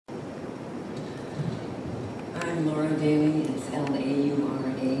I'm Laura Dailey. It's Laura-D-A-I-L-E-Y.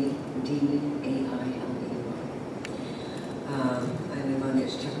 I live on the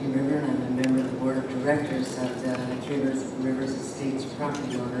Chuckney River, and I'm a member of the board of directors of the Three Rivers Estates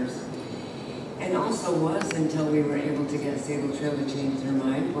property owners. And also was until we were able to get Sabal Trail to change their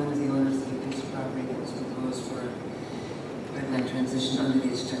mind, one of the owners of the piece of property that was proposed for a pipeline transition under the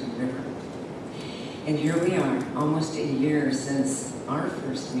Chuckney River. And here we are, almost a year since our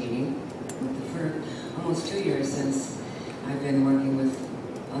first meeting with the FERC, almost 2 years since I've been working with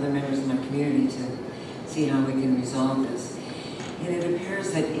other members of my community to see how we can resolve this. And it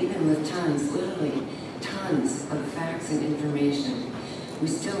appears that even with tons, literally tons of facts and information, we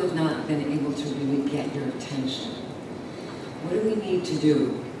still have not been able to really get your attention. What do we need to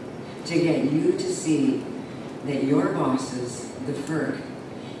do to get you to see that your bosses, the FERC,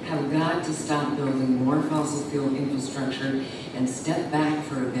 have got to stop building more fossil fuel infrastructure and step back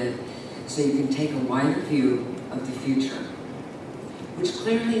for a bit so you can take a wider view of the future, which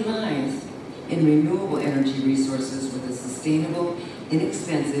clearly lies in renewable energy resources with a sustainable,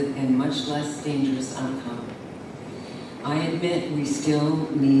 inexpensive, and much less dangerous outcome. I admit we still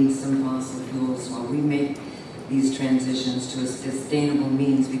need some fossil fuels while we make these transitions to a sustainable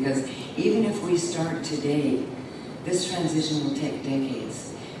means, because even if we start today, this transition will take decades.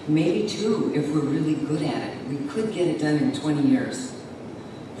 Maybe 2 if we're really good at it. We could get it done in 20 years,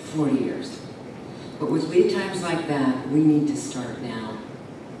 40 years. But with lead times like that, we need to start now.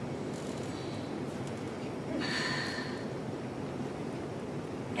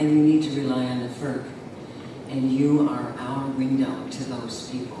 And we need to rely on the FERC. And you are our window to those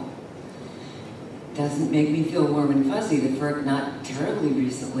people. Doesn't make me feel warm and fuzzy. The FERC, not terribly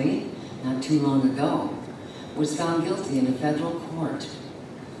recently, not too long ago, was found guilty in a federal court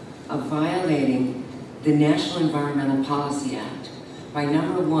of violating the National Environmental Policy Act by,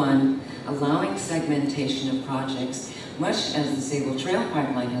 number 1, allowing segmentation of projects, much as the Sabal Trail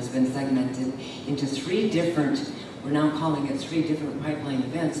pipeline has been segmented into 3 different, we're now calling it 3 different pipeline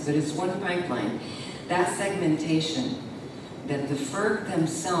events, but it's one pipeline. That segmentation that the FERC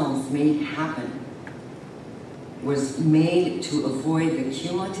themselves made happen was made to avoid the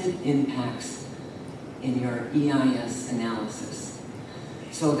cumulative impacts in your EIS analysis,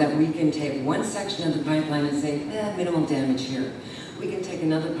 so that we can take one section of the pipeline and say, minimal damage here. We can take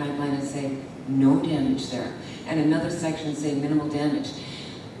another pipeline and say, no damage there. And another section say minimal damage.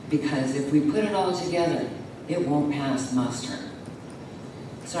 Because if we put it all together, it won't pass muster.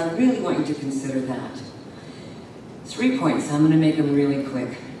 So I really want you to consider that. 3 points, I'm gonna make them really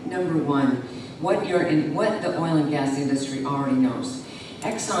quick. Number 1, what the oil and gas industry already knows.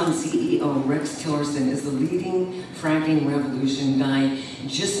 Exxon CEO Rex Tillerson is the leading fracking revolution guy,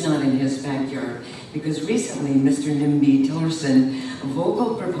 just not in his backyard. Because recently, Mr. NIMBY Tillerson, a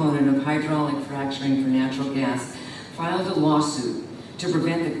vocal proponent of hydraulic fracturing for natural gas, filed a lawsuit to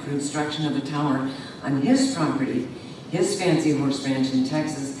prevent the construction of a tower on his property, his fancy horse ranch in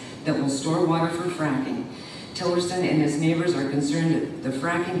Texas, that will store water for fracking. Tillerson and his neighbors are concerned that the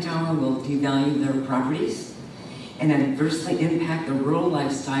fracking tower will devalue their properties and adversely impact the rural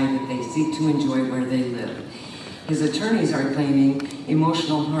lifestyle that they seek to enjoy where they live. His attorneys are claiming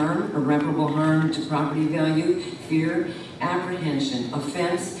emotional harm, irreparable harm to property value, fear, apprehension,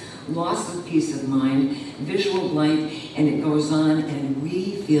 offense, loss of peace of mind, visual blight, and it goes on, and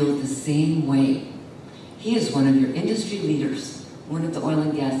we feel the same way. He is one of your industry leaders, one of the oil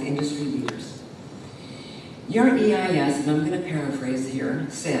and gas industry leaders. Your EIS, and I'm going to paraphrase here,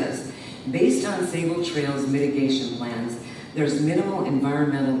 says, based on Sabal Trail's mitigation plans, there's minimal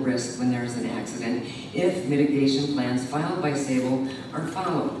environmental risk when there's an accident if mitigation plans filed by Sabal are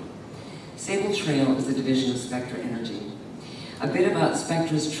followed. Sabal Trail is a division of Spectra Energy. A bit about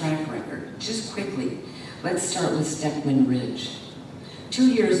Spectra's track record. Just quickly, let's start with Steckman Ridge. 2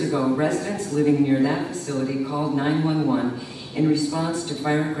 years ago, residents living near that facility called 911 in response to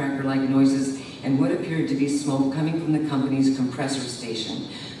firecracker-like noises and what appeared to be smoke coming from the company's compressor station.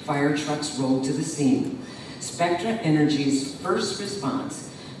 Fire trucks rolled to the scene. Spectra Energy's first response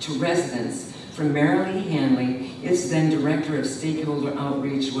to residents from Marilee Hanley, its then Director of Stakeholder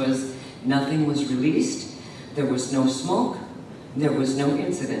Outreach, was nothing was released, there was no smoke, there was no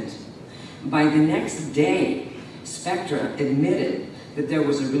incident. By the next day, Spectra admitted that there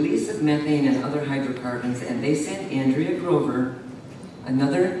was a release of methane and other hydrocarbons, and they sent Andrea Grover,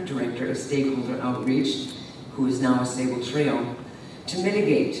 another Director of Stakeholder Outreach, who is now a Sabal Trail, to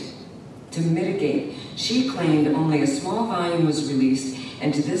mitigate. She claimed only a small volume was released,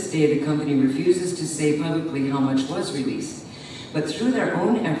 and to this day the company refuses to say publicly how much was released. But through their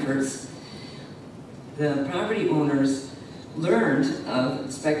own efforts, the property owners learned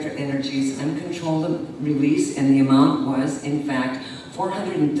of Spectra Energy's uncontrolled release, and the amount was, in fact,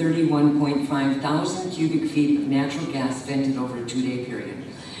 431.5 thousand cubic feet of natural gas vented over a 2-day period.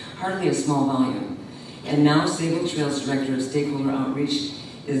 Hardly a small volume. And now Sabal Trail's Director of Stakeholder Outreach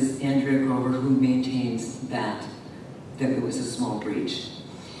is Andrea Grover, who maintains that it was a small breach.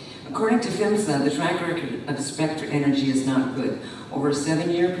 According to PHMSA, the track record of Spectra Energy is not good. Over a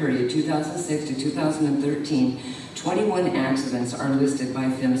 7-year period, 2006 to 2013, 21 accidents are listed by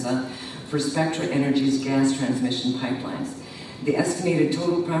PHMSA for Spectra Energy's gas transmission pipelines. The estimated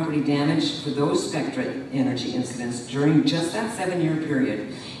total property damage for those Spectra Energy incidents during just that 7-year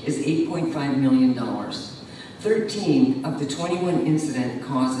period is $8.5 million. 13 of the 21 incident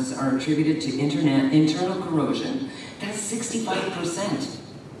causes are attributed to internal corrosion. That's 65%.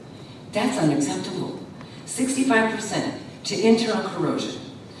 That's unacceptable. 65% to internal corrosion.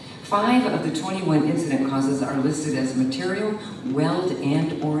 5 of the 21 incident causes are listed as material, weld,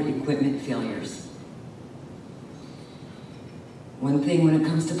 and/or equipment failures. One thing when it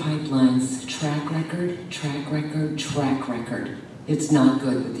comes to pipelines, track record, track record, track record. It's not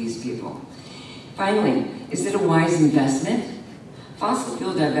good with these people. Finally, is it a wise investment? Fossil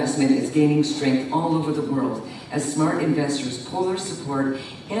fuel divestment is gaining strength all over the world as smart investors pull their support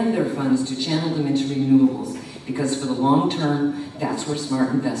and their funds to channel them into renewables, because for the long term, that's where smart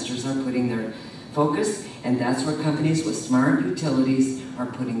investors are putting their focus, and that's where companies with smart utilities are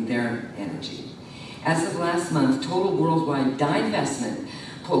putting their energy. As of last month, total worldwide divestment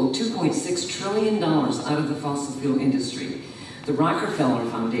pulled $2.6 trillion out of the fossil fuel industry. The Rockefeller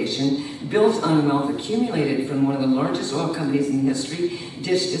Foundation, built on wealth accumulated from one of the largest oil companies in history,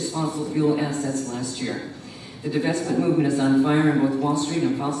 ditched its fossil fuel assets last year. The divestment movement is on fire, and both Wall Street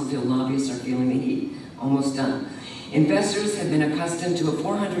and fossil fuel lobbyists are feeling the heat. Almost done. Investors have been accustomed to a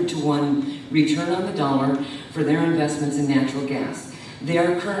 400-to-1 return on the dollar for their investments in natural gas. They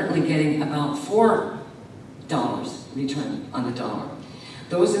are currently getting about $4 return on the dollar.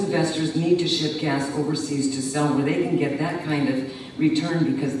 Those investors need to ship gas overseas to sell where they can get that kind of return,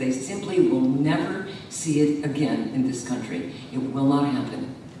 because they simply will never see it again in this country. It will not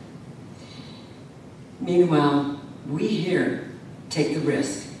happen. Meanwhile, we here take the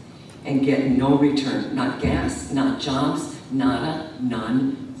risk and get no return. Not gas, not jobs, nada,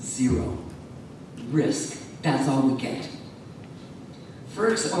 none, zero. Risk, that's all we get.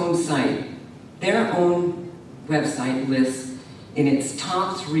 FERC's own site, their own website lists in its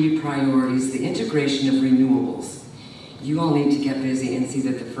top 3 priorities the integration of renewables. You all need to get busy and see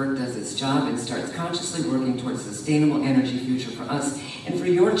that the FERC does its job and starts consciously working towards a sustainable energy future for us and for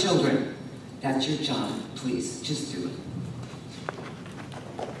your children. That's your job. Please, just do it.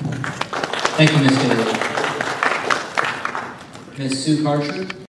 Thank you, Ms. Dailey. Ms. Sue Karcher.